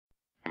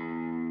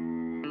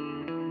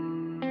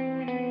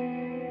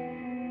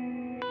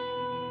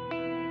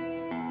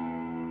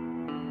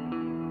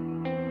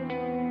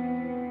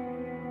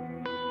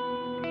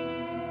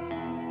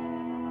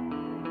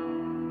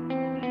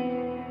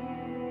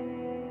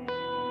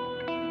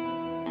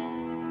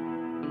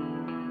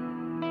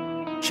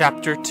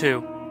Chapter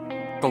 2: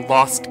 The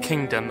Lost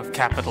Kingdom of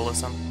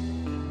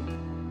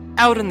Capitalism.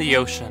 Out in the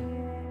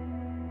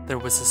ocean, there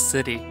was a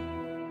city.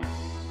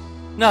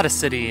 Not a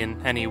city in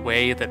any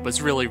way that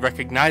was really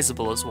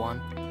recognizable as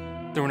one.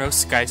 There were no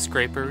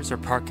skyscrapers or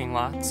parking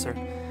lots or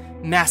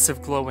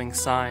massive glowing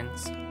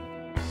signs.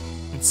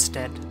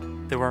 Instead,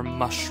 there were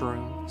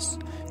mushrooms,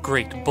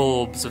 great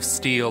bulbs of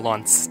steel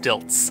on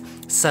stilts,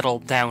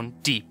 settled down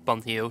deep on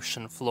the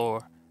ocean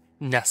floor,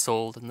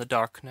 nestled in the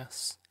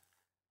darkness.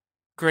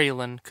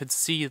 Graelyn could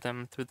see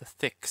them through the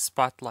thick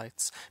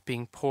spotlights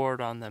being poured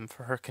on them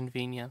for her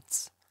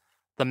convenience.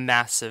 The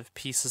massive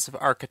pieces of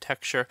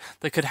architecture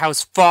that could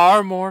house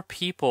far more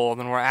people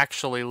than were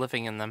actually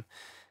living in them.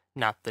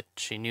 Not that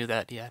she knew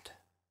that yet.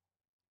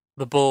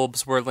 The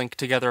bulbs were linked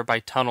together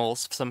by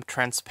tunnels of some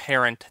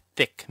transparent,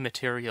 thick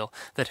material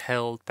that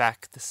held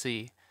back the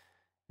sea,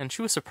 and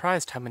she was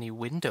surprised how many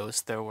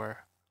windows there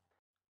were.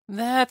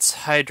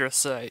 "That's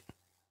hydrosite."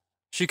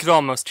 She could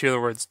almost hear the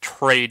words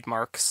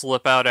trademark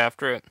slip out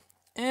after it.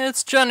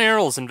 "It's John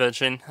Errol's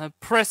invention, a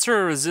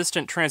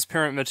pressure-resistant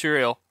transparent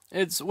material.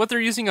 It's what they're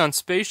using on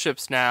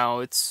spaceships now.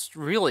 It's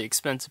really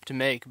expensive to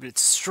make, but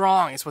it's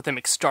strong. It's what they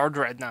make Star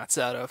Dreadnoughts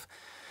out of.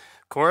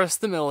 Of course,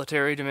 the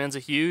military demands a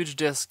huge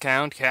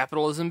discount.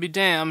 Capitalism be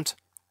damned."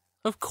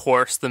 Of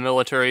course the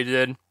military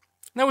did.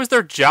 That was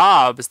their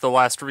job as the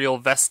last real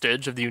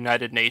vestige of the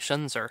United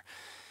Nations, or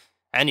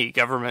any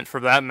government for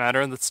that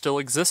matter that still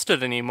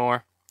existed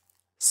anymore.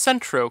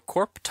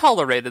 Centrocorp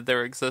tolerated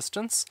their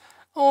existence,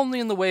 only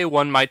in the way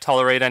one might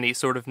tolerate any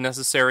sort of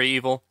necessary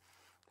evil.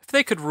 If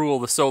they could rule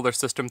the solar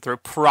system through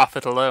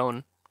profit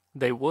alone,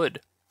 they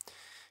would.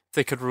 If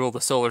they could rule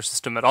the solar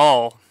system at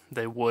all,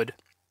 they would.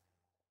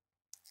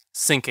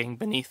 Sinking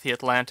beneath the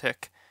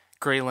Atlantic,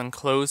 Graelyn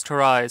closed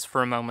her eyes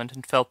for a moment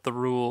and felt the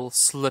rule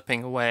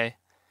slipping away.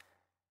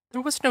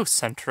 There was no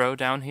Centro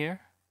down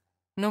here.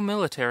 No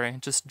military,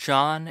 just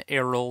John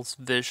Errol's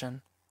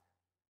vision.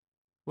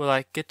 "Will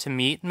I get to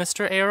meet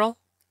Mr. Errol?"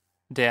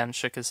 Dan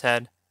shook his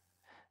head.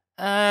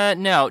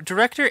 No,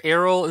 Director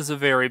Errol is a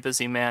very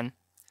busy man."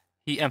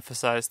 He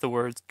emphasized the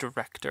words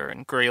director,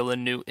 and Graelyn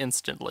knew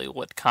instantly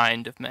what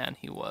kind of man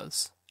he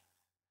was.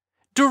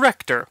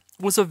 Director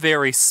was a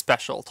very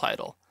special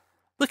title.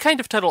 The kind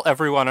of title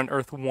everyone on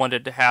Earth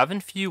wanted to have,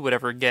 and few would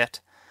ever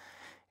get.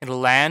 In a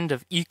land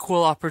of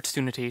equal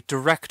opportunity,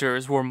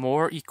 directors were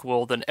more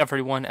equal than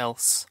everyone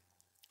else.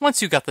 Once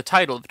you got the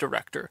title of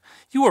director,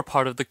 you were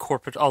part of the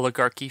corporate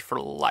oligarchy for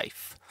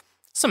life.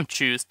 Some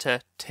choose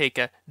to take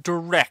a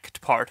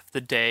direct part of the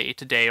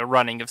day-to-day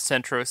running of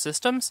Centro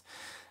Systems,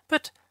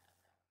 but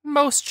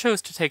most chose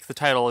to take the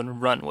title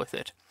and run with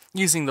it,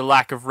 using the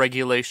lack of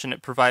regulation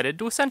it provided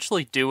to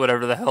essentially do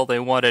whatever the hell they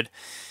wanted.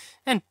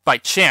 And by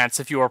chance,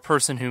 if you were a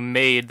person who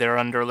made their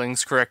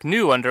underlings correct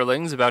new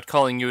underlings about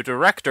calling you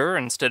director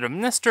instead of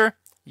minister,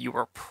 you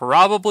were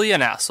probably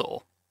an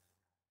asshole.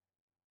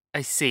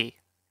 "I see,"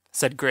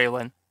 said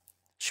Graelyn.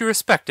 She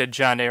respected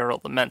John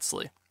Errol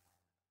immensely.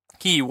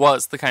 He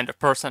was the kind of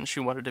person she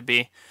wanted to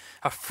be.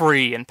 A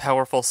free and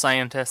powerful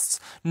scientist,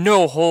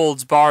 no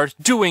holds barred,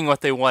 doing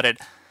what they wanted.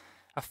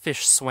 A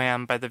fish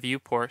swam by the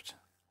viewport.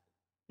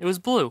 It was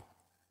blue.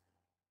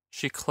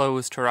 She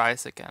closed her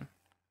eyes again.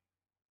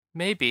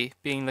 Maybe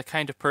being the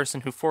kind of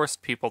person who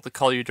forced people to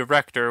call you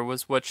director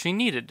was what she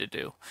needed to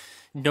do.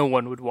 No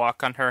one would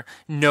walk on her.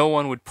 No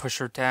one would push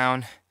her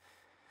down.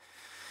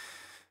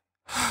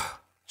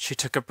 She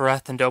took a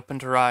breath and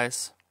opened her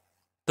eyes.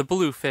 The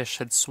blue fish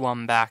had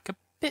swum back a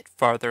bit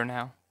farther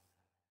now.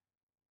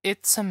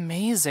 "It's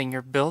amazing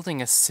you're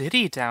building a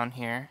city down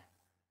here.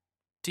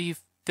 Do you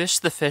fish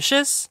the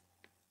fishes?"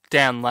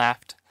 Dan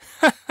laughed.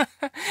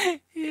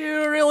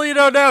 "You really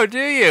don't know,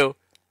 do you?"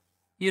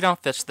 "You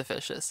don't fish the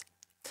fishes.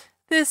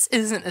 This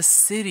isn't a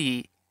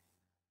city.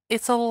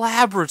 It's a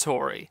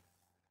laboratory."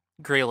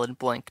 Graelyn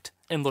blinked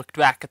and looked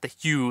back at the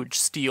huge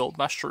steel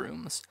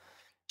mushrooms.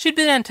 She'd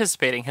been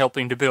anticipating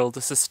helping to build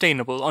a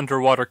sustainable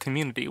underwater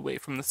community away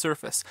from the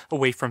surface,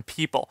 away from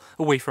people,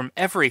 away from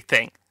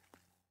everything.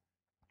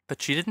 But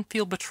she didn't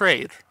feel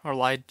betrayed or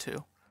lied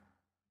to.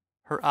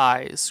 Her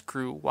eyes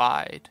grew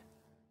wide.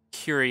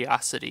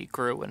 Curiosity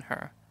grew in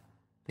her.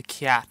 The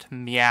cat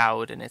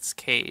meowed in its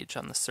cage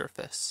on the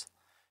surface.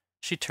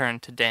 She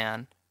turned to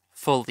Dan,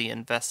 fully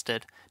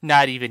invested,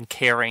 not even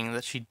caring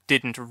that she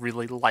didn't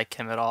really like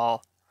him at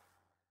all.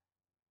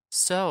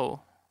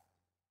 "So,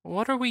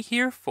 what are we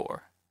here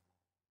for?"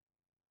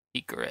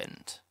 He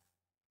grinned.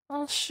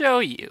 "I'll show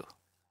you."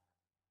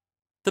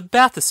 The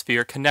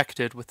bathysphere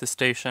connected with the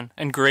station,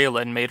 and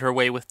Graelyn made her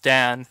way with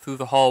Dan through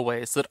the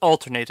hallways that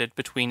alternated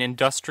between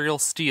industrial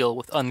steel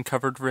with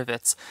uncovered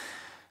rivets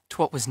to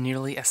what was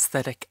nearly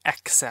aesthetic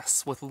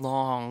excess with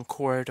long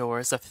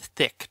corridors of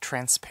thick,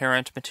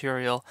 transparent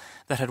material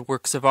that had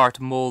works of art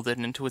molded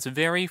into its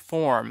very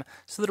form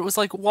so that it was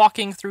like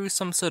walking through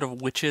some sort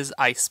of witch's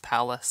ice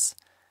palace.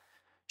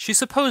 She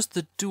supposed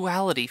the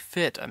duality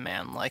fit a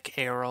man like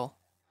Errol.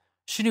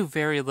 She knew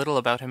very little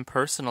about him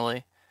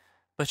personally,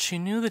 but she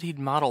knew that he'd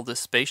modeled his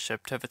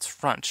spaceship to have its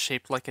front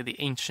shaped like the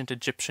ancient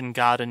Egyptian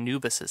god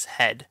Anubis's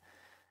head.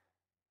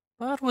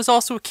 but was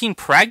also a keen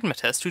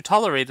pragmatist who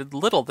tolerated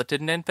little that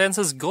didn't advance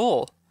his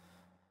goal.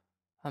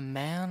 A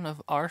man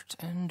of art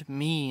and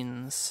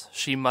means,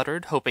 she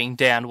muttered, hoping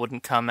Dan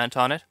wouldn't comment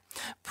on it.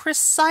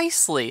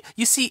 Precisely.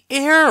 You see,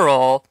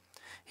 Errol...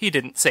 He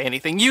didn't say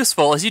anything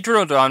useful as he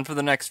droned on for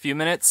the next few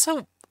minutes,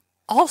 so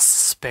I'll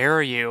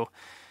spare you.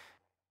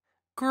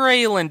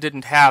 Graelyn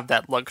didn't have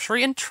that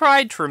luxury and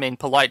tried to remain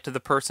polite to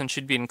the person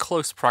she'd be in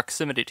close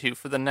proximity to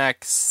for the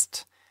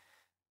next...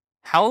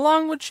 How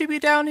long would she be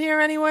down here,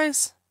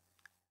 anyways?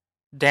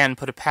 Dan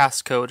put a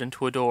passcode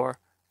into a door,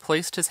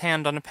 placed his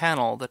hand on a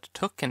panel that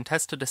took and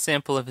tested a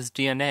sample of his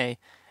DNA,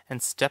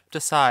 and stepped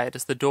aside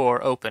as the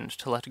door opened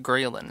to let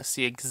Graelyn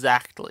see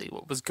exactly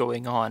what was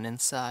going on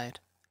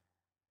inside.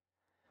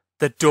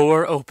 The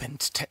door opened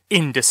to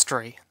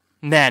industry.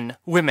 Men,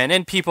 women,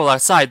 and people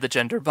outside the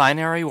gender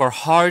binary were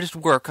hard at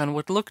work on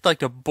what looked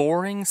like a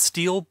boring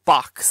steel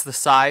box the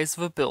size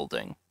of a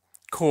building.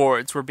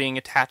 Cords were being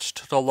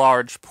attached to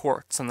large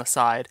ports on the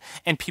side,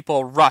 and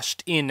people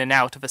rushed in and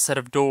out of a set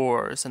of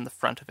doors in the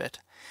front of it.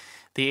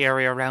 The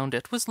area around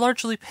it was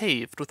largely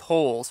paved with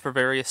holes for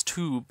various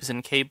tubes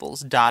and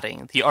cables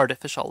dotting the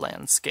artificial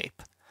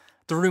landscape.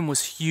 The room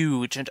was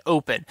huge and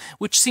open,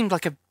 which seemed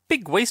like a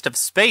big waste of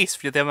space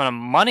for the amount of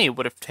money it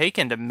would have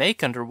taken to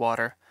make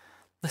underwater.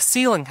 The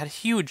ceiling had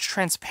huge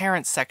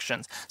transparent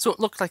sections, so it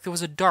looked like there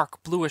was a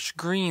dark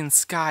bluish-green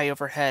sky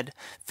overhead,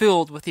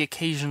 filled with the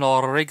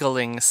occasional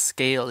wriggling,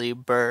 scaly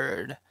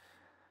bird.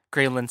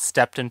 Graelyn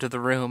stepped into the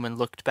room and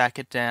looked back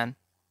at Dan.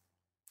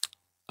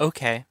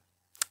 Okay,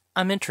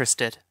 I'm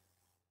interested.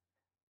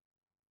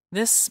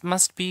 This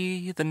must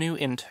be the new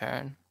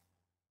intern.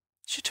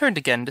 She turned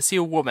again to see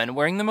a woman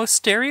wearing the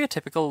most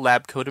stereotypical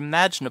lab coat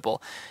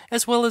imaginable,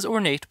 as well as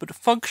ornate but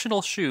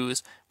functional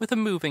shoes with a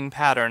moving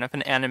pattern of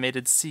an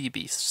animated sea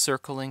beast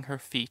circling her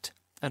feet,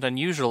 and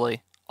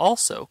unusually,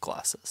 also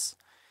glasses.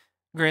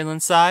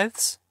 Graelyn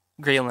Scythes?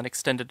 Graelyn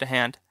extended a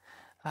hand.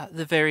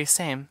 The very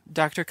same.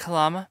 Dr.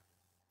 Kalama?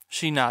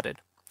 She nodded.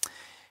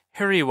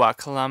 Hiriwa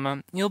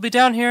Kalama, you'll be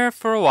down here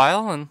for a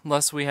while,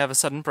 unless we have a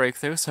sudden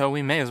breakthrough, so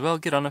we may as well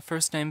get on a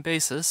first-name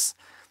basis.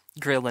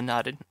 Graelyn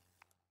nodded.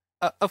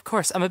 Of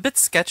course, I'm a bit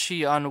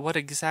sketchy on what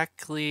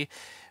exactly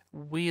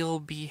we'll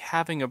be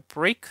having a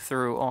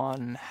breakthrough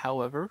on,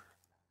 however.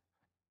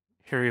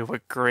 Hiriwa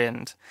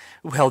grinned.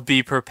 Well,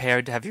 be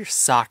prepared to have your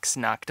socks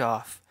knocked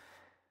off.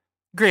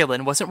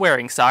 Graelyn wasn't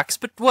wearing socks,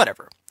 but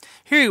whatever.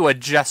 Hiriwa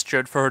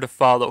gestured for her to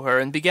follow her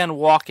and began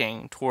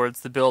walking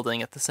towards the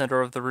building at the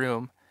center of the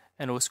room,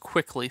 and was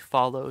quickly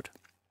followed.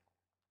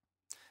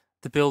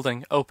 The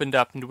building opened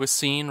up into a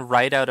scene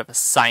right out of a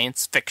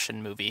science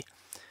fiction movie.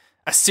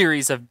 A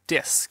series of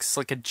discs,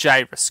 like a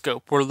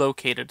gyroscope, were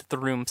located at the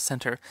room's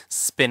center,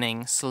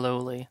 spinning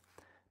slowly.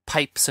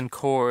 Pipes and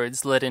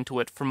cords led into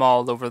it from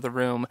all over the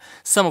room,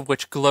 some of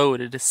which glowed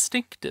a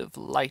distinctive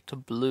light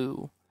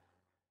blue.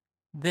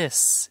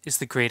 This is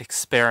the great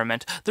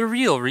experiment, the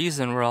real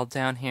reason we're all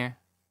down here.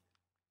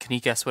 Can you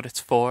guess what it's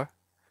for?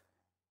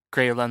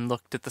 Graelyn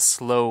looked at the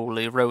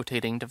slowly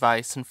rotating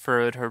device and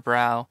furrowed her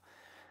brow.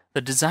 The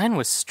design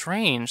was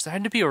strange. There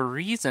had to be a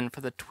reason for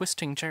the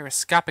twisting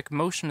gyroscopic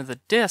motion of the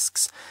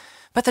discs,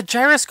 but the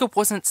gyroscope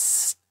wasn't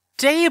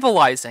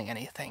stabilizing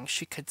anything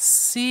she could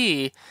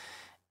see,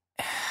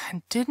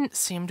 and didn't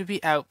seem to be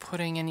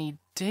outputting any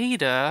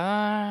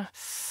data.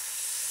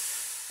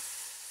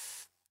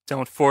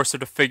 Don't force her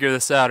to figure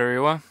this out,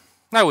 Iriwa.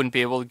 I wouldn't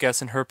be able to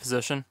guess in her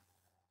position.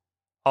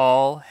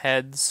 All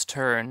heads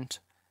turned,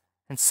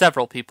 and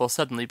several people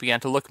suddenly began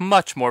to look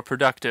much more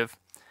productive.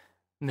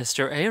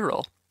 Mr.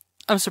 Errol.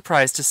 I'm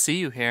surprised to see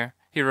you here,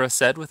 Hero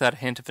said without a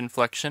hint of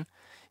inflection.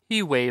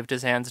 He waved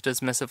his hands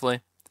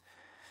dismissively.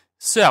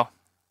 So,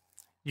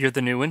 you're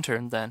the new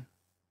intern, then.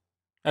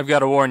 I've got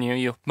to warn you,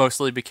 you'll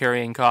mostly be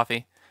carrying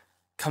coffee.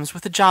 Comes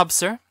with the job,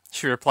 sir,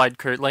 she replied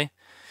curtly.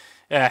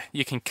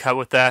 You can cut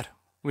with that.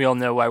 We all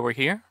know why we're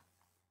here.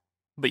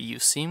 But you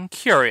seem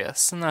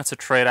curious, and that's a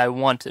trait I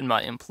want in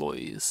my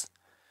employees.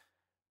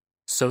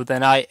 So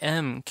then I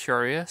am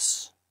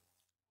curious.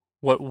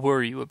 What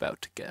were you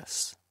about to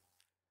guess?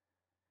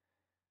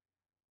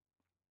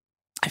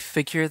 I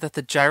figure that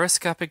the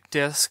gyroscopic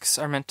discs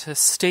are meant to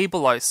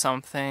stabilize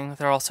something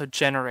they're also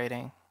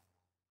generating.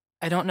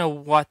 I don't know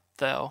what,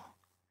 though.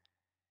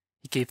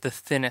 He gave the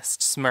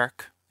thinnest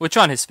smirk, which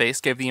on his face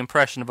gave the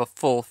impression of a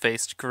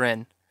full-faced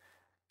grin.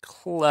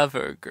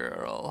 Clever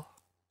girl.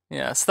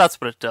 Yes,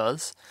 that's what it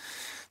does.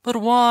 But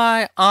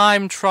why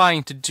I'm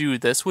trying to do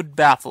this would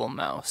baffle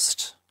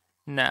most.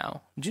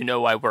 Now, do you know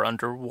why we're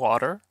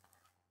underwater?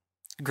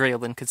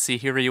 Graelyn could see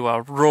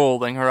Hiriwa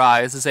rolling her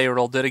eyes as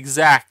Errol did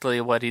exactly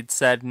what he'd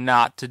said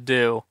not to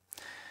do.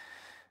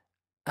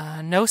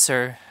 No,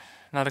 sir.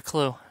 Not a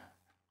clue.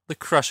 The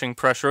crushing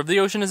pressure of the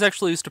ocean is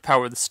actually used to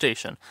power the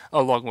station,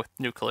 along with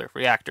nuclear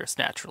reactors,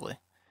 naturally.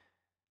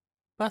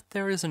 But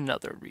there is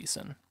another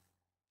reason.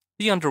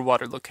 The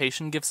underwater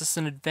location gives us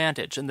an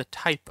advantage in the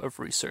type of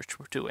research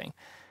we're doing,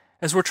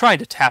 as we're trying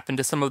to tap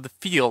into some of the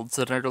fields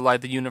that underlie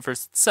the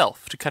universe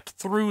itself to cut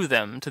through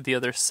them to the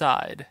other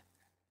side.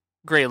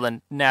 Graelyn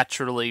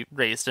naturally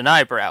raised an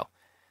eyebrow.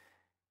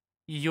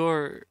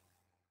 You're...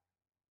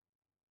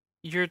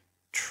 you're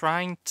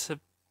trying to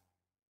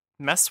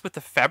mess with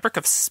the fabric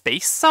of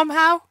space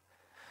somehow?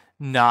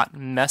 Not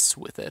mess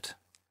with it.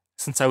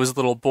 Since I was a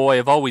little boy,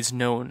 I've always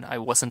known I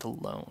wasn't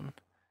alone.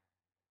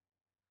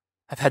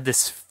 I've had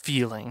this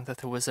feeling that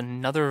there was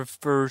another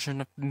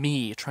version of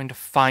me trying to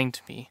find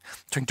me,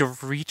 trying to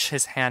reach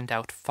his hand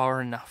out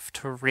far enough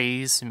to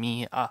raise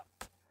me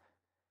up.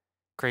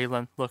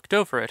 Graelyn looked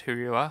over at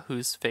Hirua,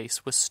 whose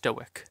face was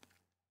stoic.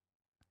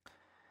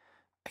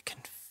 I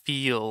can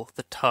feel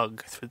the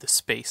tug through the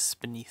space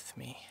beneath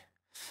me.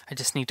 I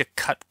just need to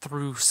cut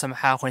through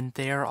somehow, and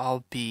there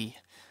I'll be.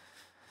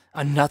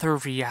 Another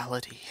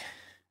reality.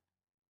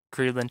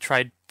 Graelyn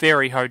tried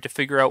very hard to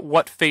figure out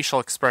what facial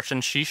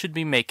expression she should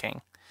be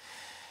making.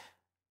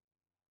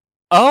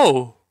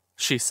 "Oh,"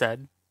 she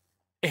said.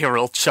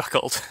 Ariel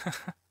chuckled.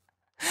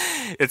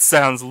 "It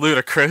sounds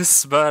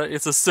ludicrous, but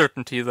it's a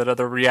certainty that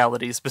other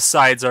realities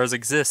besides ours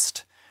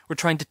exist. We're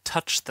trying to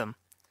touch them."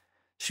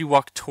 She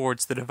walked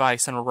towards the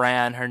device and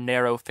ran her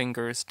narrow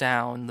fingers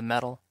down the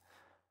metal.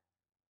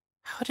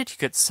 "How did you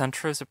get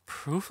Centra's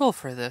approval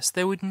for this?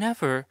 They would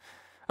never..."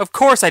 "Of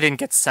course I didn't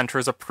get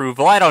Centra's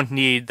approval. I don't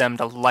need them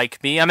to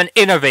like me. I'm an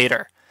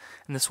innovator.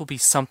 And this will be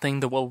something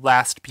that will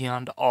last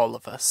beyond all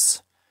of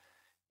us."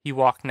 He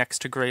walked next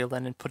to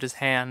Graelyn and put his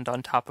hand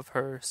on top of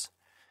hers.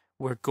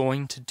 "We're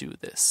going to do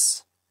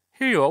this.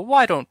 Here,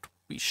 why don't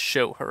we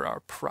show her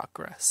our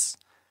progress?"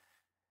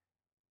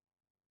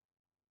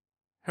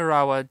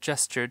 Hirawa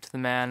gestured to the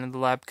man in the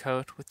lab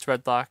coat with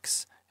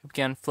dreadlocks, who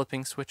began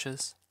flipping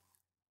switches.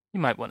 "You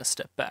might want to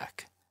step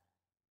back."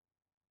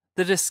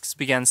 The discs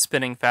began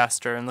spinning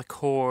faster, and the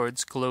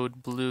cords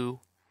glowed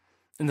blue.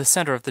 In the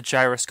center of the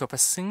gyroscope, a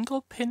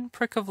single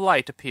pinprick of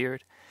light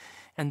appeared,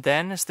 and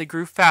then, as they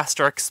grew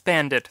faster,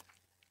 expanded.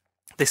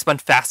 They spun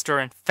faster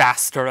and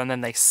faster, and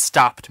then they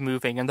stopped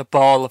moving, and the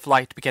ball of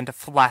light began to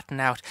flatten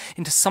out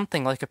into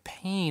something like a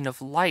pane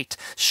of light,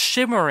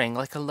 shimmering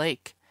like a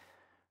lake.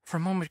 For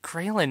a moment,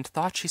 Graelyn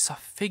thought she saw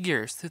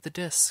figures through the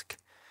disc.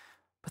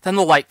 But then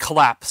the light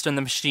collapsed, and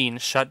the machine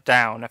shut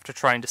down after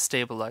trying to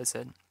stabilize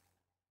it.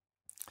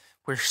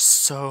 "We're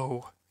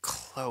so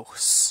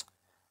close."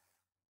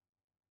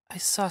 "I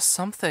saw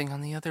something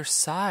on the other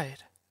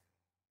side,"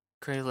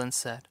 Graelyn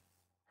said,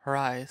 her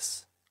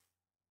eyes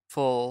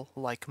full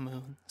like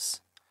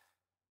moons.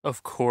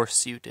 "Of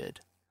course you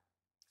did.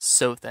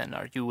 So then,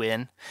 are you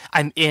in?"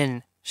 "I'm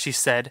in," she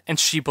said, and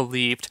she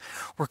believed.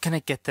 "We're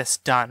gonna get this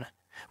done.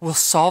 We'll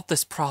solve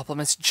this problem.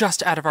 It's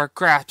just out of our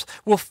grasp.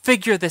 We'll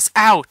figure this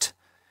out."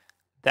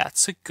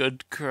 "That's a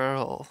good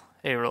girl,"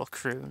 Ariel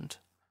crooned.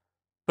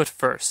 "But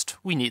first,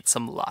 we need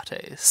some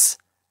lattes."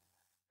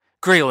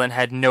 Graelyn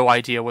had no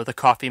idea where the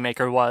coffee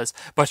maker was,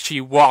 but she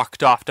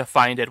walked off to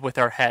find it with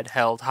her head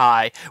held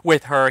high.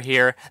 With her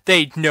here,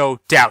 they'd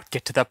no doubt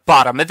get to the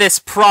bottom of this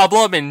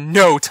problem in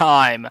no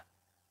time.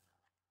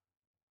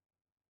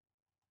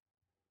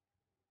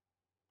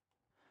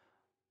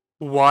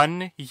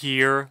 1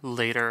 year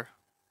later.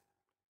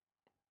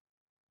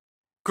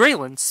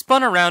 Graelyn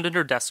spun around in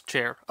her desk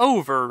chair,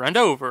 over and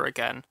over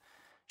again.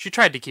 She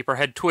tried to keep her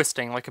head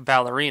twisting like a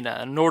ballerina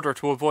in order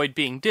to avoid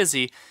being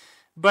dizzy,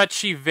 but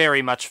she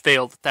very much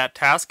failed at that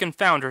task and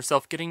found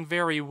herself getting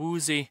very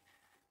woozy.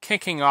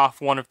 Kicking off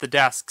one of the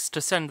desks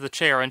to send the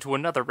chair into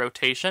another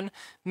rotation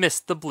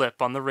missed the blip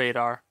on the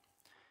radar.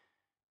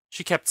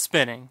 She kept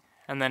spinning,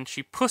 and then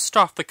she pushed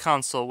off the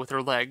console with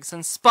her legs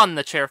and spun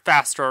the chair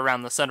faster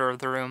around the center of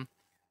the room.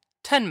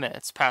 10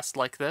 minutes passed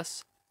like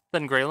this.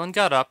 Then Graelyn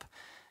got up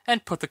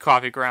and put the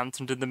coffee grounds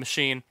into the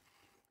machine.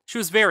 She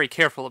was very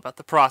careful about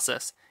the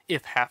process,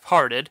 if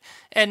half-hearted,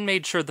 and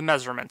made sure the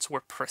measurements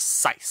were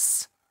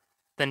precise.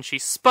 Then she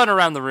spun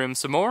around the room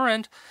some more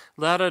and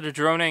let out a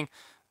droning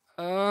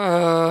 "Ugh."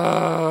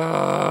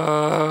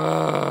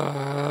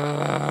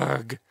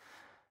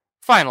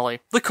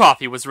 Finally, the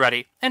coffee was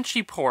ready, and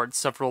she poured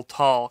several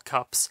tall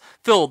cups,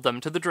 filled them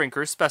to the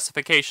drinker's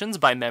specifications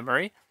by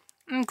memory,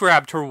 and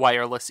grabbed her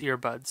wireless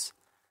earbuds.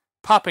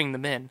 Popping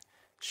them in,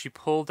 she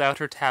pulled out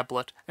her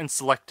tablet and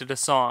selected a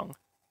song,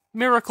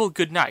 Miracle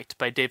Goodnight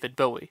by David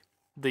Bowie,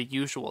 the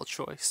usual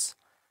choice.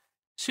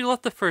 She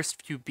let the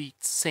first few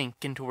beats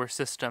sink into her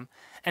system,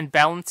 and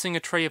balancing a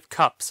tray of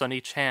cups on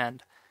each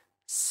hand,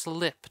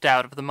 slipped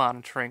out of the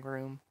monitoring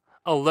room.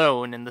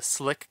 Alone in the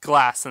slick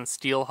glass and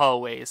steel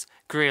hallways,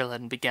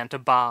 Graelyn began to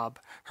bob,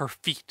 her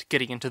feet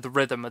getting into the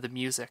rhythm of the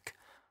music.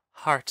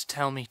 Heart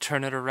tell me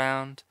turn it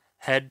around,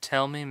 head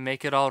tell me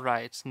make it all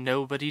right,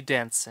 nobody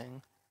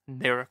dancing,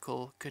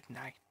 miracle good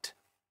night.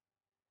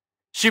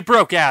 She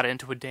broke out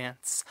into a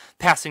dance,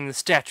 passing the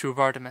statue of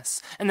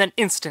Artemis, and then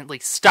instantly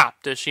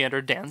stopped as she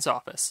entered Dan's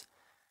office.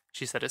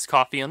 She set his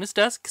coffee on his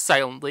desk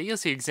silently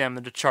as he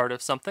examined a chart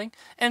of something,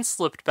 and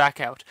slipped back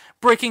out,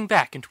 breaking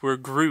back into her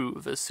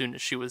groove as soon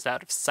as she was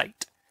out of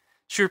sight.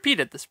 She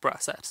repeated this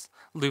process,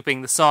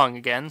 looping the song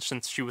again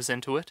since she was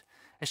into it,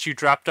 as she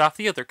dropped off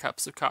the other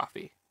cups of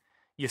coffee.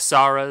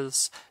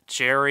 Yasara's,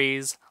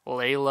 Jerry's,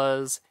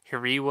 Layla's,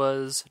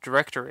 Hiriwa's,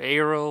 Director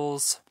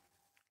Ariel's.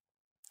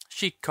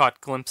 She caught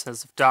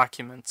glimpses of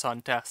documents on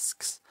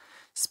desks,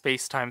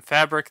 space-time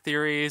fabric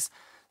theories,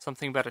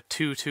 something about a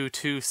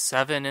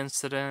 2227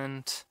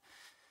 incident.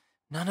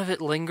 None of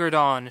it lingered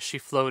on as she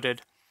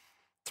floated.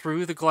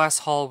 Through the glass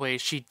hallway,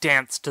 she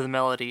danced to the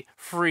melody.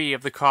 Free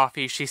of the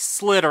coffee, she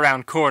slid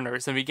around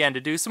corners and began to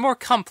do some more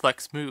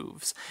complex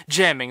moves,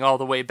 jamming all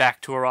the way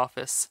back to her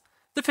office.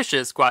 The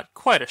fishes got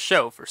quite a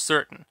show for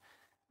certain.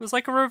 It was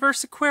like a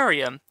reverse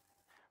aquarium.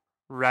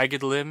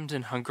 Ragged-limbed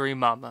and hungry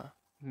mama,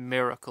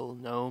 miracle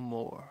no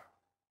more.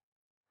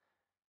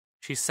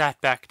 She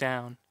sat back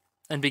down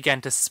and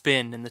began to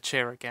spin in the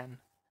chair again.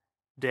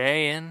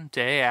 Day in,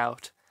 day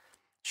out.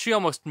 She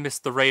almost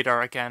missed the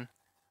radar again.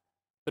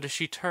 But as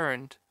she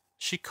turned,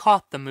 she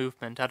caught the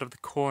movement out of the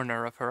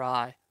corner of her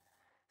eye.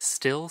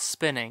 Still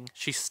spinning,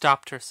 she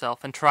stopped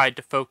herself and tried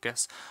to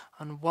focus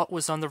on what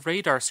was on the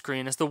radar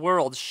screen as the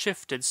world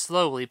shifted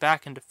slowly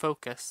back into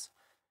focus.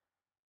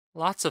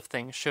 Lots of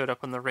things showed up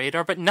on the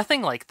radar, but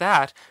nothing like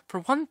that.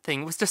 For one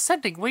thing, it was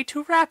descending way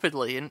too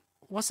rapidly and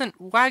wasn't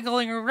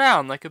waggling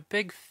around like a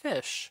big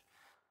fish.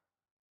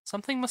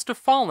 Something must have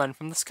fallen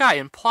from the sky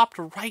and plopped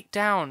right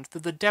down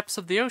through the depths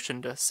of the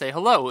ocean to say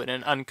hello in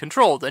an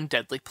uncontrolled and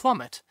deadly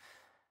plummet.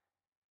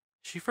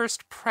 She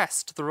first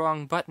pressed the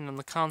wrong button on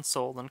the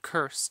console and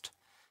cursed,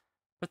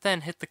 but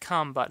then hit the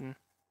comm button.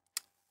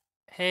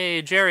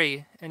 "Hey,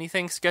 Jerry,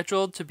 anything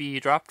scheduled to be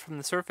dropped from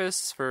the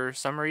surface for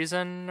some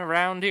reason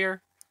around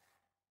here?"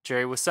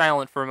 Jerry was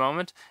silent for a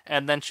moment,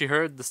 and then she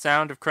heard the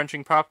sound of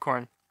crunching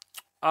popcorn.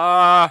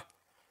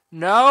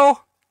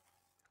 No?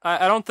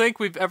 I don't think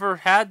we've ever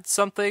had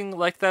something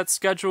like that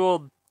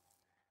scheduled.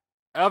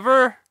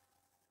 Ever?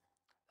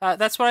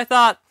 That's what I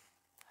thought.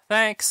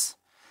 Thanks.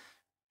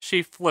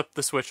 She flipped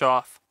the switch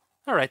off.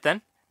 All right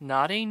then,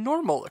 not a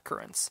normal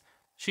occurrence.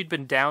 She'd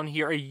been down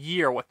here a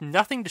year with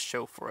nothing to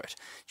show for it.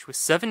 She was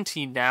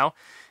 17 now,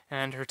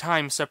 and her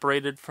time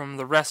separated from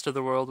the rest of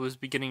the world was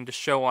beginning to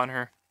show on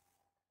her.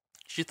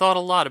 She thought a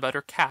lot about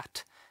her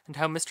cat, and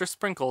how Mr.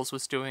 Sprinkles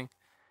was doing.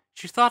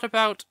 She thought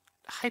about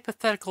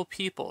hypothetical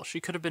people she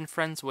could have been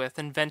friends with,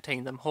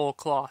 inventing them whole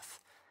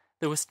cloth.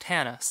 There was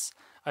Tanis,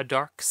 a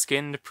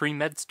dark-skinned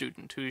pre-med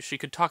student who she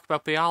could talk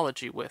about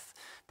biology with,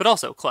 but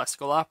also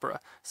classical opera,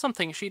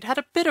 something she'd had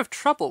a bit of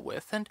trouble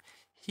with, and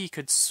he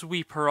could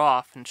sweep her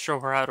off and show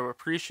her how to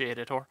appreciate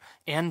it. Or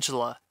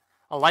Angela,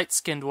 a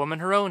light-skinned woman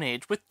her own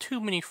age, with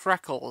too many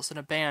freckles and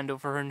a band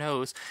over her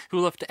nose, who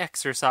loved to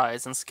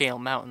exercise and scale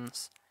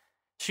mountains.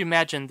 She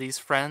imagined these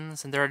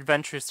friends and their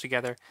adventures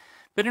together,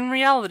 but in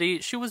reality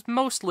she was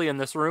mostly in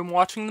this room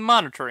watching the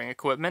monitoring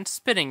equipment,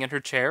 spinning in her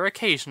chair,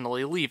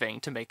 occasionally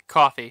leaving to make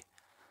coffee.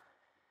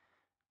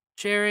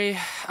 "Jerry,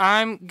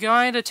 I'm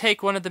going to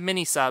take one of the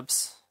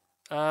mini-subs.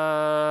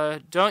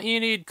 Don't you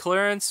need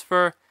clearance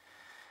for..."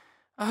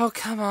 "Oh,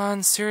 come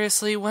on,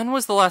 seriously, when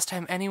was the last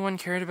time anyone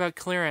cared about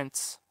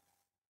clearance?"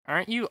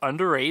 "Aren't you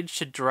underage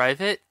to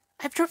drive it?"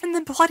 "I've driven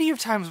them plenty of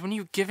times when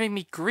you were giving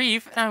me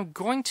grief, and I'm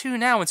going to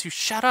now once you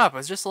shut up. I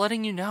was just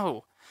letting you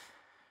know."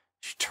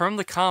 She turned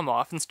the comm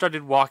off and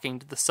started walking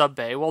to the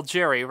sub-bay while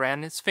Jerry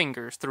ran his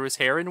fingers through his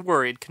hair in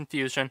worried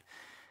confusion.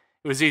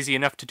 It was easy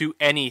enough to do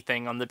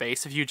anything on the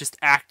base if you just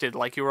acted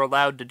like you were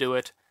allowed to do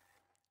it.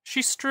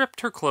 She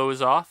stripped her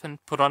clothes off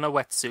and put on a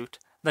wetsuit,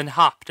 then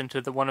hopped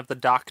into one of the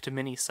docked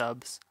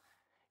mini-subs.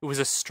 It was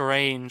a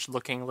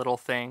strange-looking little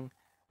thing,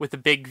 with a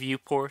big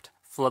viewport,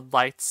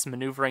 floodlights,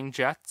 maneuvering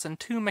jets, and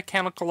 2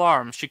 mechanical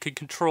arms she could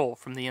control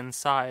from the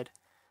inside.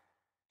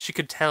 She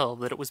could tell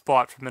that it was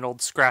bought from an old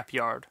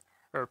scrapyard,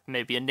 or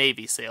maybe a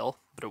Navy sale,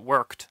 but it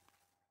worked.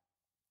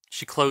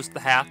 She closed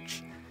the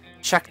hatch,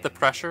 checked the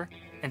pressure,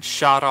 and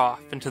shot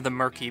off into the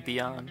murky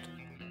beyond.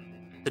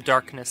 The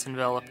darkness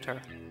enveloped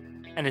her,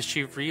 and as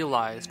she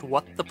realized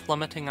what the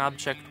plummeting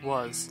object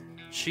was,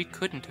 she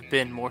couldn't have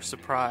been more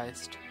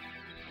surprised.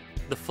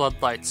 The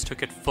floodlights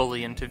took it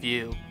fully into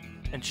view,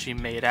 and she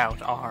made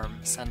out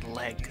arms and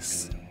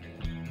legs.